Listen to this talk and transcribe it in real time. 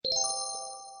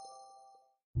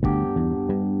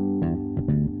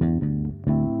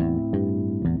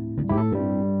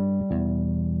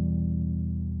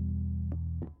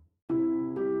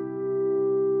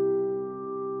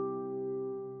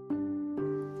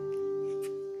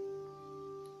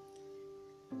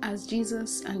As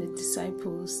Jesus and the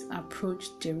disciples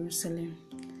approached Jerusalem,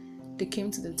 they came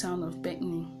to the town of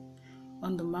Bethany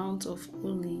on the Mount of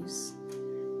Olives.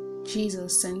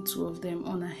 Jesus sent two of them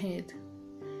on ahead.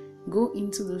 "Go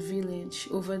into the village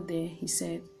over there," he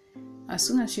said. "As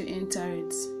soon as you enter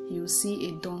it, you will see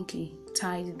a donkey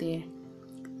tied there,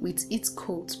 with its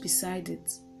coat beside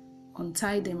it.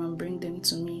 Untie them and bring them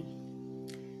to me.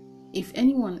 If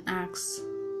anyone asks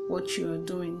what you are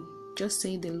doing, just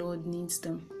say the Lord needs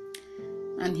them,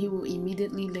 and he will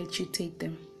immediately let you take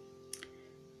them."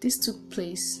 This took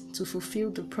place to fulfill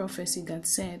the prophecy that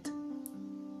said,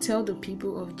 "Tell the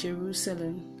people of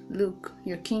Jerusalem, look,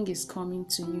 your king is coming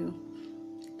to you.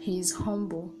 He is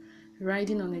humble,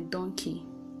 riding on a donkey,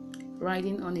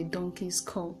 riding on a donkey's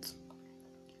colt."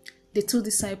 The two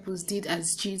disciples did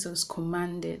as Jesus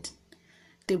commanded.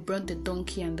 They brought the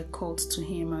donkey and the colt to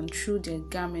him and threw their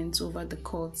garments over the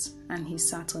colt, and he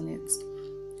sat on it.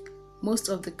 Most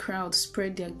of the crowd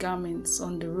spread their garments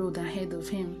on the road ahead of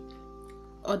him.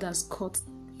 Others cut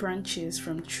branches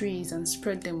from trees and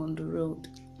spread them on the road.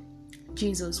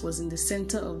 Jesus was in the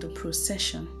center of the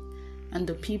procession, and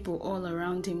the people all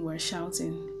around him were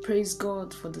shouting, "Praise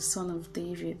God for the Son of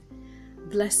David.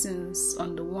 Blessings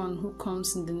on the one who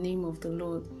comes in the name of the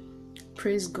Lord.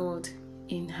 Praise God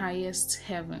in highest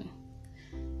heaven."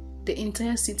 The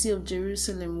entire city of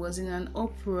Jerusalem was in an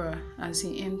uproar as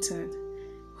he entered.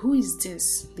 "Who is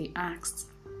this?" they asked.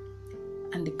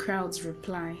 And the crowd's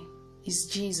reply is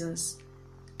Jesus,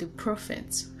 the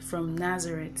prophet from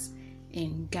Nazareth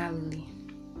in Galilee.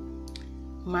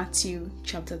 Matthew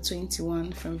chapter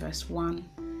 21 from verse 1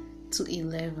 to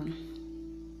 11.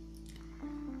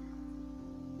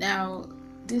 Now,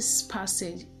 this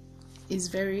passage is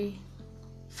very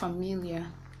familiar,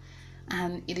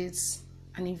 and it is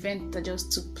an event that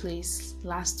just took place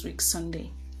last week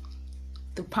Sunday,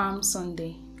 the Palm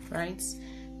Sunday, right?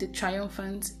 The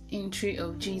triumphant entry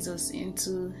of Jesus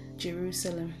into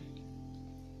Jerusalem.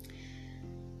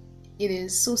 It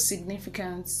is so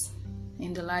significant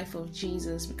in the life of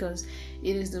Jesus because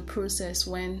it is the process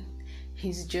when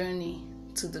his journey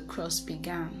to the cross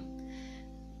began.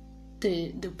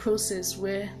 The process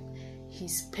where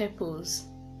his purpose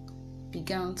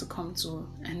began to come to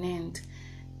an end.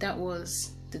 That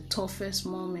was the toughest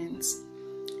moment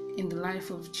in the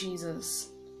life of Jesus,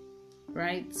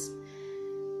 right?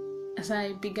 As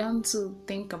I began to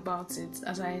think about it,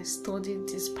 as I studied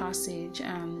this passage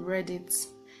and read it,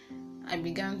 I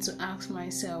began to ask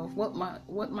myself, what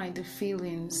might the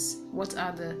feelings, what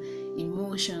are the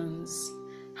emotions,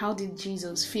 how did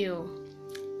Jesus feel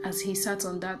as he sat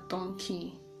on that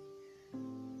donkey,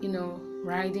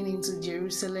 riding into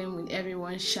Jerusalem with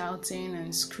everyone shouting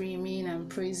and screaming and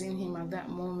praising him at that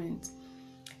moment.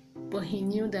 But he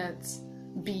knew that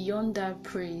beyond that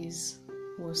praise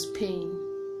was pain,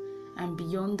 and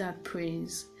beyond that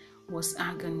praise was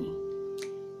agony.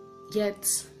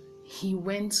 Yet he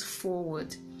went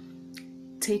forward,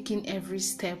 taking every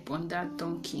step on that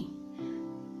donkey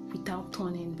without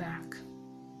turning back.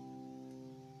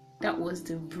 That was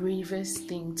the bravest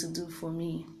thing to do for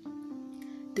me,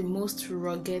 the most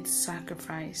rugged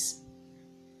sacrifice.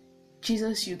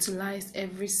 Jesus utilized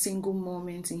every single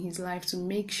moment in his life to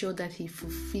make sure that he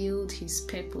fulfilled his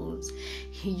purpose.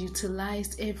 He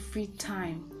utilized every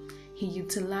time. He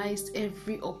utilized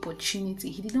every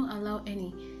opportunity. He did not allow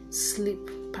any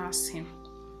slip past him.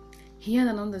 He had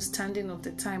an understanding of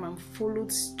the time and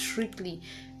followed strictly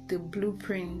the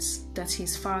blueprints that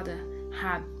his Father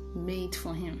had made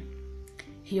for him.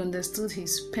 He understood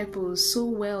his purpose so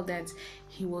well that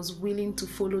he was willing to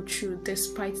follow through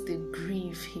despite the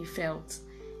grief he felt.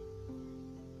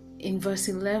 In verse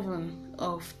 11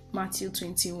 of Matthew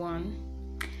 21,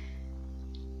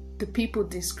 the people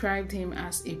described him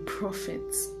as a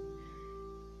prophet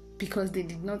because they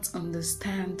did not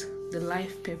understand the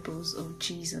life purpose of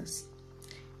Jesus.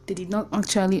 They did not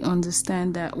actually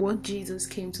understand that what Jesus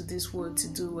came to this world to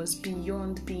do was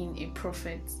beyond being a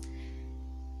prophet.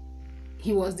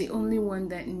 He was the only one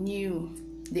that knew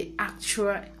the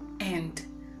actual end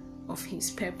of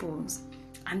his purpose,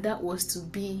 and that was to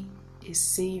be a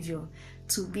savior,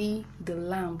 to be the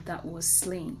lamb that was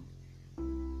slain.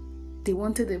 They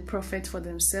wanted a prophet for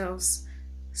themselves,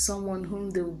 someone whom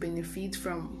they would benefit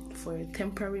from for a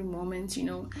temporary moment,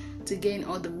 to gain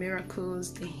all the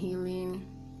miracles, the healing,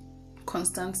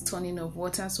 constant turning of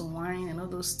water to wine and all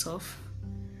those stuff.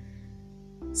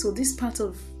 So this part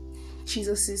of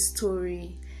Jesus'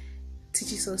 story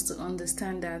teaches us to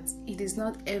understand that it is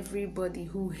not everybody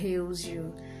who hails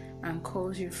you and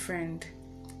calls you friend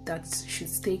that should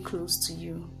stay close to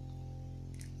you.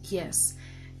 Yes,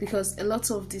 because a lot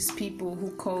of these people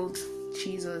who called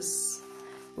Jesus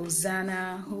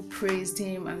Hosanna, who praised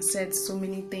him and said so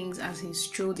many things as he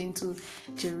strode into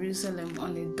Jerusalem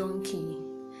on a donkey.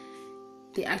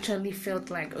 They actually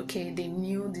felt like, okay, they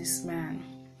knew this man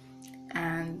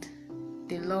and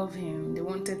they love him, they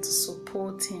wanted to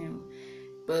support him,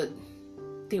 but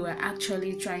they were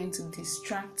actually trying to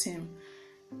distract him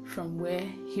from where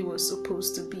he was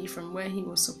supposed to be, from where he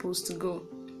was supposed to go.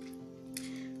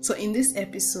 So in this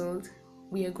episode,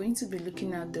 we are going to be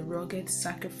looking at the rugged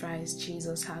sacrifice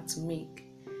Jesus had to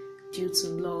make due to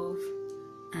love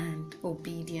and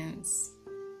obedience.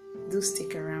 Do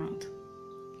stick around.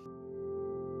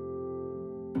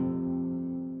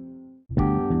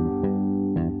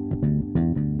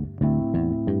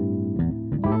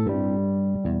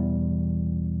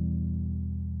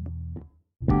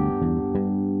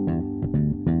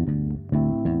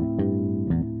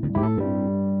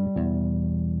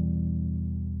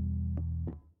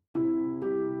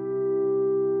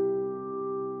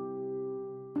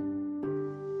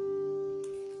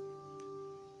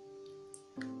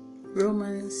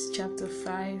 Romans chapter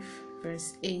 5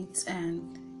 verse 8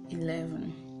 and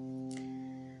 11.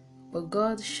 But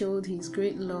God showed his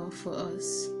great love for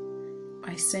us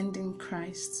by sending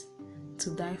Christ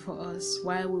to die for us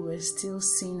while we were still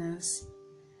sinners.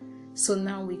 So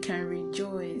now we can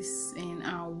rejoice in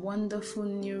our wonderful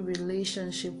new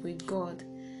relationship with God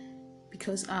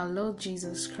because our Lord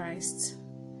Jesus Christ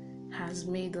has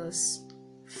made us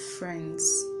friends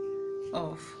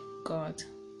of God.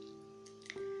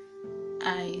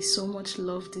 I so much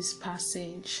love this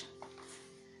passage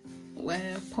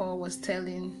where Paul was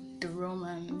telling the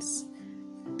Romans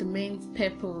the main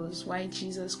purpose why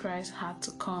Jesus Christ had to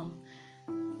come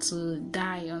to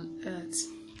die on earth.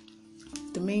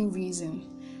 The main reason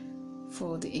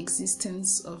for the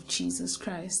existence of Jesus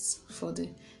Christ for the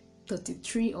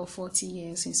 33 or 40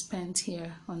 years he spent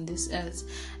here on this earth,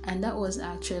 and that was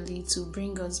actually to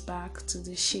bring us back to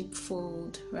the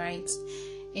sheepfold, right?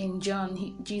 In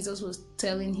John, Jesus was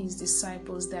telling his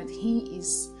disciples that he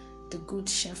is the good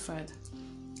shepherd,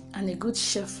 and a good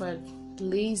shepherd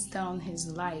lays down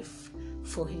his life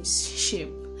for his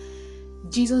sheep.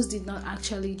 Jesus did not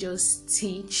actually just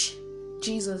teach,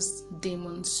 Jesus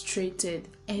demonstrated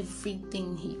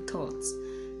everything he taught,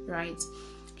 right?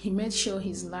 He made sure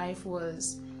his life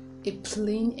was a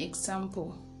plain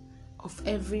example of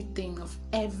everything, of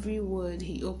every word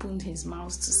he opened his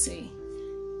mouth to say.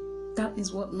 That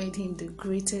is what made him the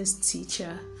greatest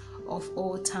teacher of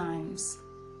all times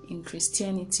in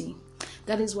Christianity.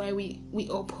 That is why we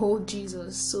uphold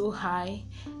Jesus so high,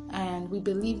 and we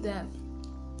believe that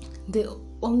the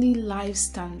only life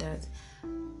standard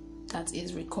that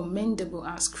is recommendable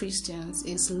as Christians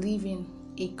is living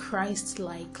a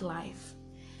Christ-like life.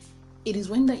 It is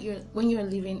when you're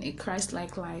living a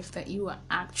Christ-like life that you are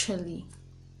actually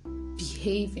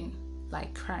behaving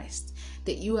like Christ,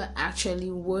 that you are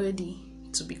actually worthy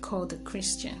to be called a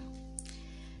Christian.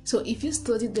 So if you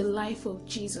study the life of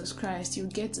Jesus Christ, you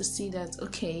get to see that,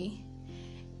 okay,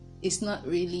 it's not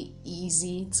really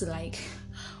easy to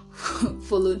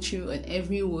follow through on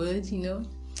every word,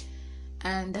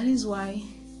 and that is why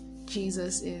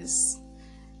Jesus is,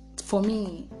 for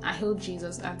me, I hold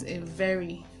Jesus at a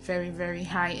very, very, very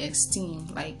high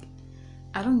esteem. I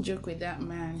don't joke with that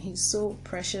man. He's so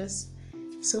precious,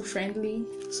 so friendly,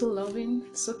 so loving,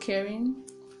 so caring.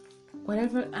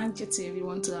 Whatever adjective you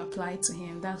want to apply to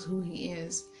him, that's who he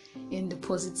is in the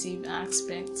positive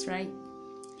aspects, right?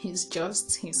 He's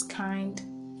just, he's kind.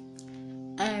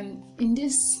 And in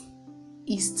this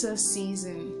Easter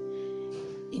season,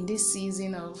 in this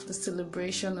season of the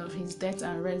celebration of his death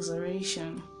and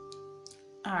resurrection,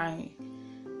 I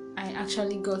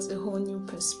actually got a whole new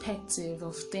perspective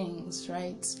of things,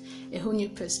 right? A whole new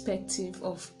perspective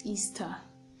of Easter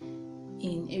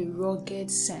in a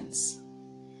rugged sense.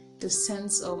 The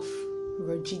sense of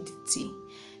rigidity,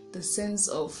 the sense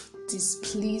of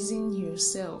displeasing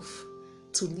yourself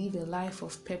to live a life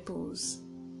of purpose.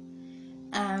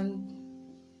 And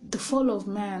the fall of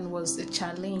man was a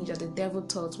challenge that the devil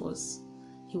thought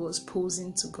he was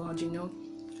posing to God,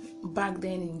 Back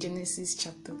then in Genesis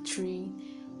chapter 3,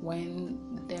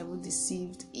 when the devil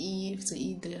deceived Eve to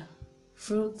eat the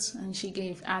fruit, and she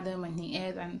gave Adam and he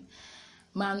ate, and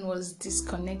man was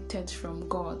disconnected from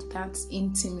God. That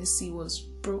intimacy was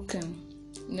broken.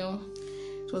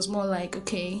 It was more like,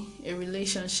 a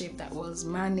relationship that was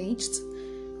managed.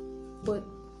 But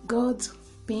God,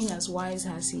 being as wise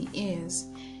as he is,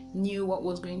 knew what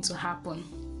was going to happen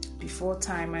before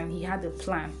time, and he had a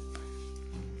plan,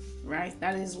 right?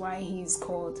 That is why he's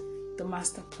called the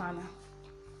master planner.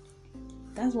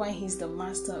 That's why he's the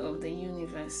master of the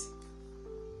universe.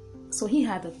 So he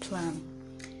had a plan.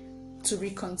 to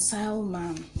reconcile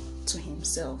man to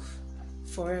himself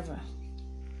forever.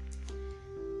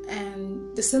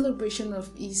 And the celebration of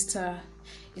Easter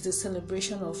is a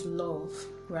celebration of love,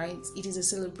 right? It is a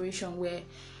celebration where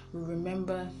we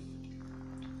remember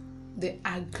the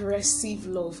aggressive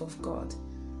love of God.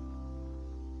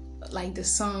 Like the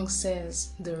song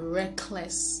says, the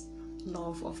reckless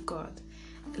love of God.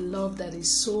 A love that is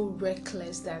so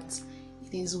reckless that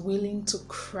it is willing to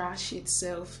crash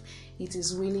itself. It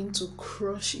is willing to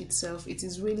crush itself. It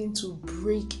is willing to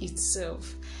break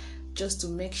itself just to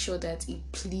make sure that it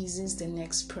pleases the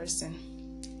next person.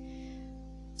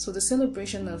 So the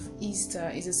celebration of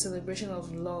Easter is a celebration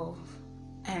of love.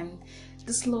 And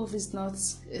this love is not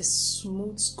a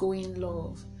smooth going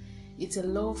love. It's a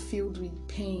love filled with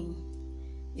pain.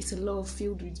 It's a love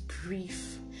filled with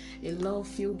grief. A love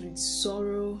filled with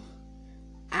sorrow,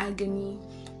 agony,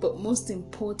 but most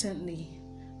importantly,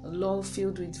 a love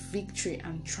filled with victory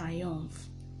and triumph.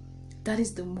 That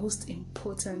is the most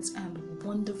important and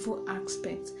wonderful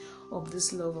aspect of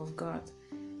this love of God.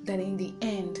 That in the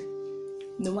end,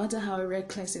 no matter how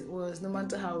reckless it was, no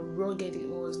matter how rugged it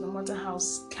was, no matter how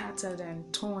scattered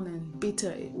and torn and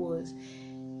bitter it was,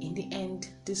 in the end,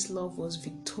 this love was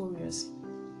victorious.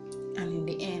 And in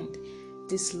the end,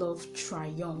 this love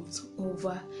triumphed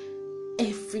over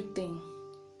everything.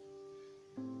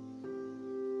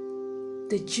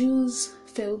 The Jews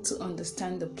failed to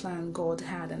understand the plan God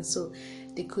had, and so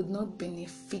they could not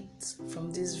benefit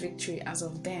from this victory as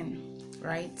of then,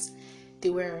 right? They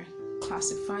were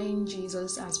classifying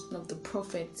Jesus as one of the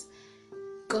prophets.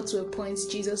 Got to a point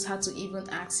Jesus had to even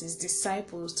ask his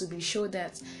disciples to be sure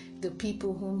that the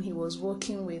people whom he was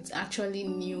working with actually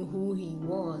knew who he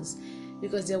was,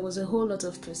 because there was a whole lot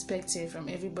of perspective from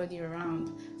everybody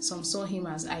around. Some saw him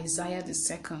as Isaiah the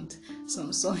second,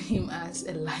 some saw him as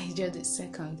Elijah the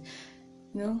second.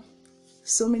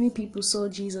 So many people saw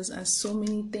Jesus as so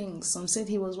many things. Some said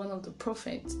he was one of the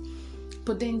prophets.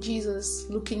 But then Jesus,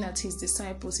 looking at his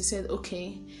disciples, he said,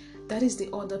 okay, that is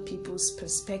the other people's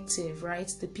perspective,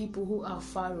 right? The people who are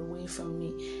far away from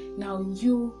me. Now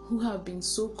you who have been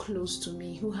so close to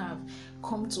me, who have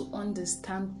come to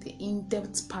understand the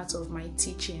in-depth part of my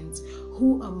teachings,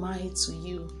 who am I to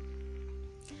you?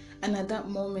 And at that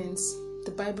moment,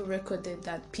 the Bible recorded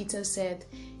that Peter said,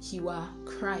 you are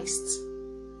Christ.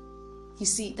 You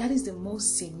see, that is the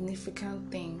most significant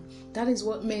thing. That is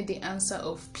what made the answer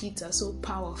of Peter so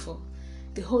powerful.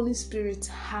 The Holy Spirit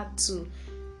had to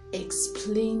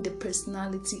explain the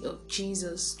personality of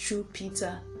Jesus through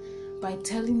Peter by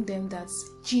telling them that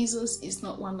Jesus is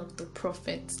not one of the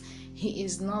prophets. He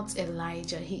is not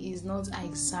Elijah. He is not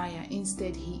Isaiah.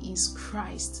 Instead, he is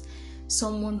Christ.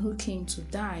 Someone who came to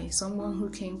die. Someone who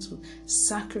came to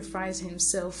sacrifice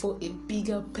himself for a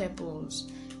bigger purpose.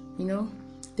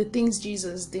 The things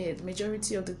Jesus did,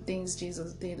 majority of the things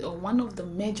Jesus did, or one of the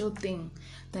major things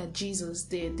that Jesus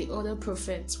did, the other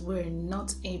prophets were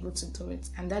not able to do it,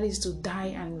 and that is to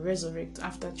die and resurrect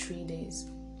after 3 days.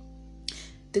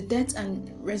 The death and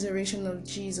resurrection of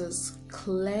Jesus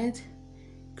cleared,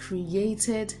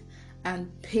 created,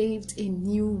 and paved a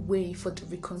new way for the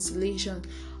reconciliation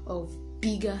of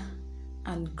bigger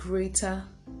and greater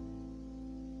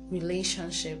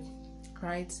relationship,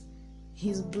 right?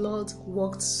 His blood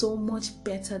worked so much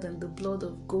better than the blood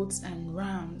of goats and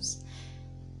rams.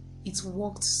 It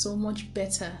worked so much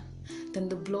better than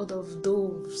the blood of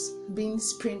doves being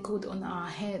sprinkled on our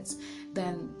heads,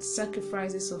 than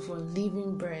sacrifices of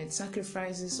unleavened bread,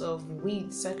 sacrifices of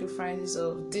wheat, sacrifices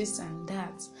of this and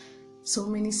that. So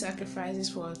many sacrifices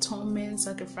for atonement,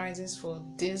 sacrifices for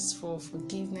this, for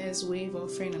forgiveness, wave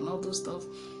offering, and all those stuff.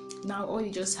 Now all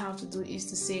you just have to do is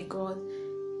to say, God,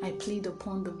 I plead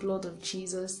upon the blood of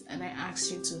Jesus, and I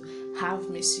ask you to have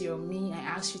mercy on me. I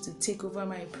ask you to take over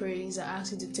my praise. I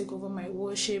ask you to take over my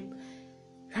worship.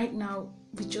 Right now,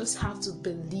 we just have to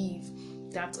believe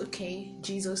that, okay,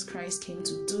 Jesus Christ came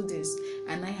to do this,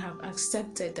 and I have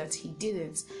accepted that he did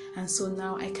it. And so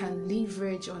now I can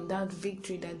leverage on that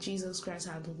victory that Jesus Christ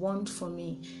had won for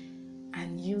me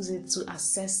and use it to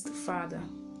access the Father.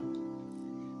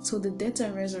 So the death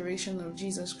and resurrection of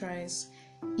Jesus Christ,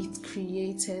 it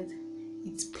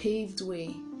paved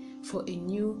way for a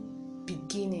new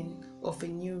beginning of a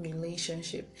new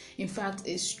relationship. In fact,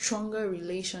 a stronger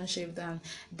relationship than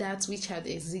that which had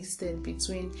existed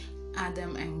between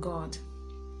Adam and God.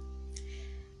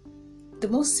 The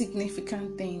most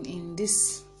significant thing in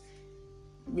this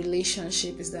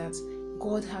relationship is that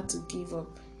God had to give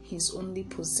up his only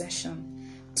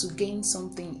possession to gain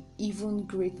something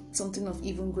of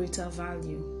even greater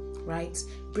value. Right?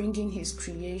 Bringing his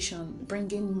creation,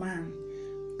 bringing man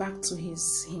back to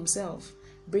himself,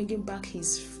 bringing back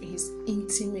his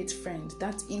intimate friend,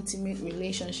 that intimate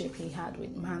relationship he had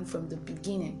with man from the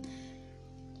beginning.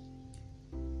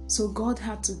 So God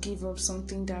had to give up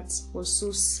something that was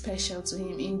so special to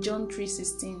him. In John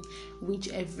 3:16, which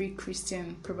every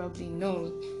Christian probably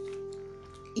knows,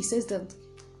 it says that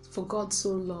for God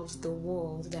so loved the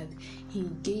world that he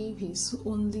gave his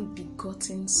only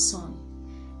begotten Son,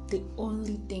 the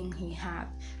only thing he had,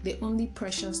 the only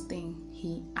precious thing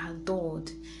he adored,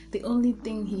 the only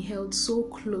thing he held so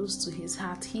close to his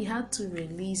heart. He had to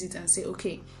release it and say,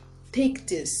 okay, take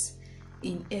this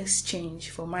in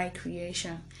exchange for my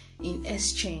creation, in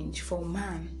exchange for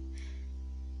man.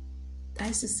 That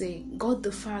is to say, God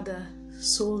the Father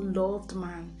so loved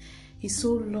man. He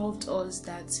so loved us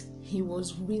that he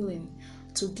was willing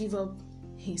to give up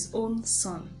his own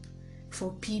Son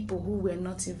for people who were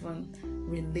not even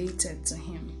related to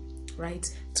him,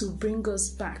 right? To bring us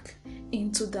back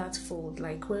into that fold,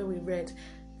 like where we read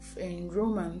in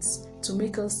Romans, to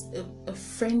make us a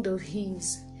friend of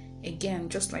his again,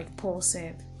 just like Paul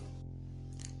said.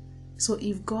 So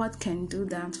if God can do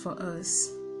that for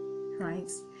us,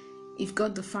 right? If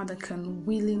God the Father can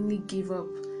willingly give up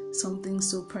something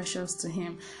so precious to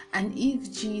him, and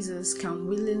if Jesus can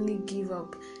willingly give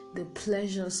up the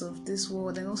pleasures of this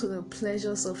world and also the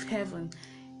pleasures of heaven,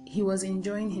 he was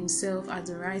enjoying himself at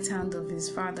the right hand of his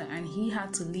Father, and he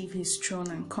had to leave his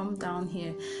throne and come down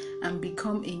here and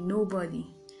become a nobody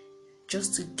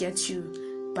just to get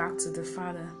you back to the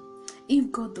Father.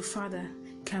 If God the Father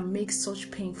can make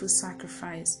such painful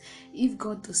sacrifice, if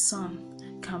God the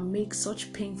Son can make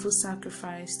such painful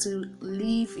sacrifice to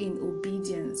live in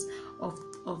obedience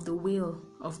of the will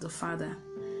of the Father,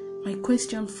 my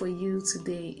question for you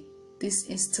today, this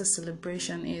Easter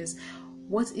celebration, is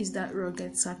what is that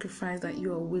rugged sacrifice that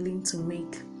you are willing to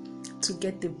make to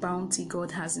get the bounty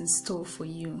God has in store for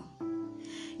you?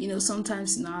 You know,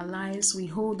 sometimes in our lives we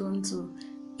hold on to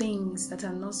things that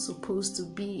are not supposed to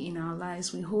be in our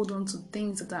lives. We hold on to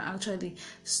things that are actually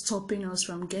stopping us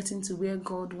from getting to where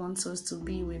God wants us to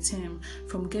be with him,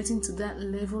 from getting to that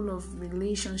level of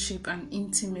relationship and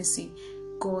intimacy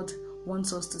God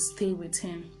wants us to stay with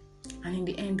him. And in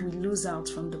the end, we lose out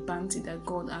from the bounty that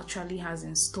God actually has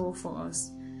in store for us.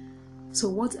 So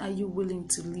what are you willing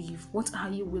to leave? What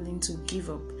are you willing to give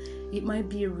up? It might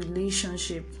be a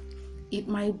relationship. It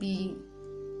might be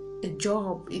a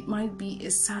job. It might be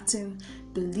a certain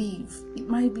belief. It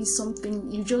might be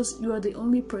something you are the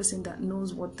only person that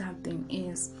knows what that thing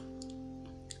is.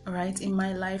 All right. In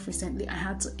my life recently, I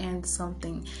had to end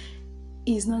something.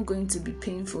 It's not going to be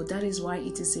painful. That is why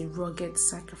it is a rugged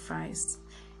sacrifice.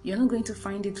 You're not going to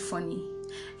find it funny.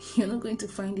 You're not going to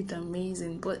find it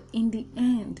amazing. But in the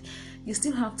end, you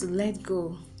still have to let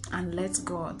go and let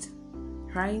God.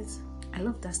 Right? I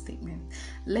love that statement.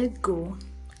 Let go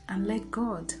and let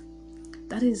God.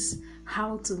 That is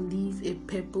how to live a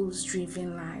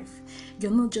purpose-driven life.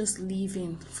 You're not just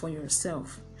living for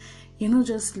yourself. You're not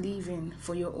just living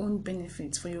for your own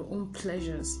benefits, for your own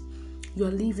pleasures.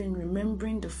 You're living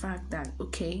remembering the fact that,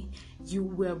 okay, you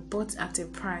were bought at a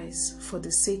price for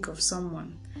the sake of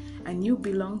someone, and you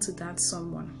belong to that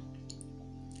someone.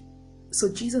 So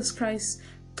Jesus Christ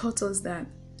taught us that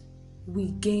we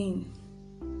gain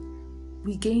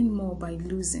more by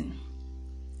losing,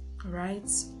 right?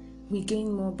 We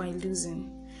gain more by losing.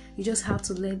 You just have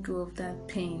to let go of that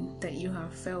pain that you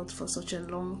have felt for such a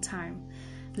long time.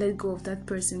 Let go of that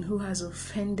person who has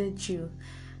offended you.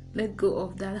 Let go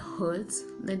of that hurt.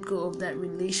 Let go of that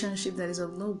relationship that is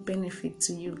of no benefit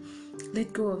to you.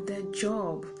 Let go of that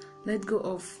job. Let go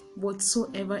of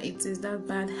whatsoever it is, that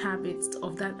bad habit,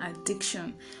 of that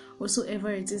addiction,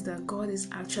 whatsoever it is that God is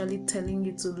actually telling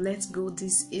you to let go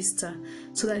this Easter,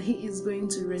 so that he is going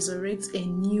to resurrect a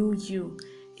new you,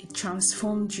 a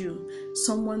transformed you,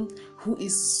 someone who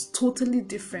is totally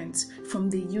different from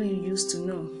the you used to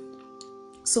know.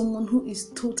 Someone who is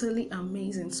totally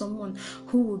amazing, someone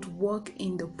who would walk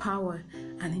in the power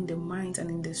and in the might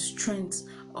and in the strength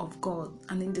of God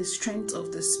and in the strength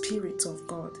of the Spirit of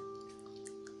God.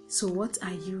 So what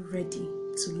are you ready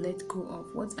to let go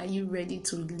of? What are you ready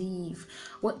to leave?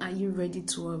 What are you ready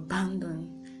to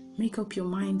abandon? Make up your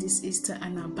mind this Easter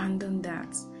and abandon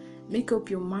that. Make up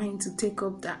your mind to take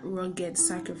up that rugged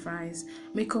sacrifice.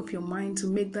 Make up your mind to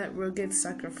make that rugged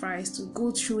sacrifice, to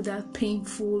go through that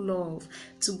painful love,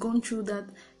 to go through that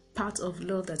part of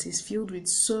love that is filled with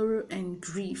sorrow and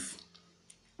grief,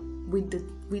 with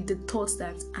the thoughts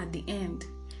that at the end,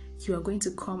 you are going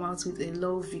to come out with a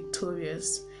love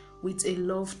victorious, with a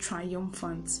love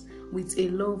triumphant, with a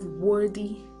love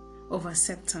worthy of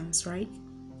acceptance, right?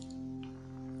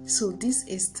 So this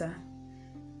Easter,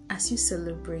 as you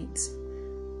celebrate,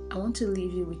 I want to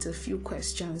leave you with a few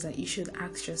questions that you should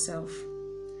ask yourself.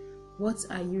 What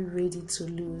are you ready to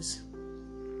lose?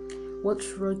 What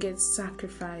rugged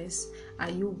sacrifice are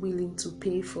you willing to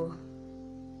pay for?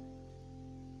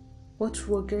 What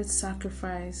rugged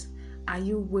sacrifice are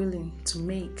you willing to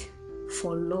make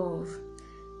for love,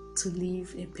 to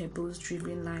live a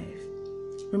purpose-driven life?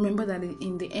 Remember that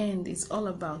in the end, it's all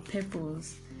about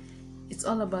purpose. It's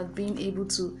all about being able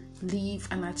to live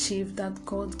and achieve that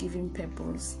God-given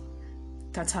purpose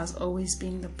that has always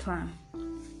been the plan.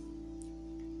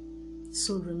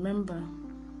 So remember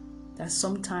that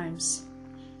sometimes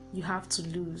you have to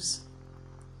lose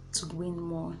to win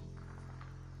more.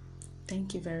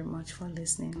 Thank you very much for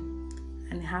listening,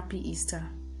 and happy Easter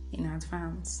in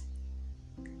advance.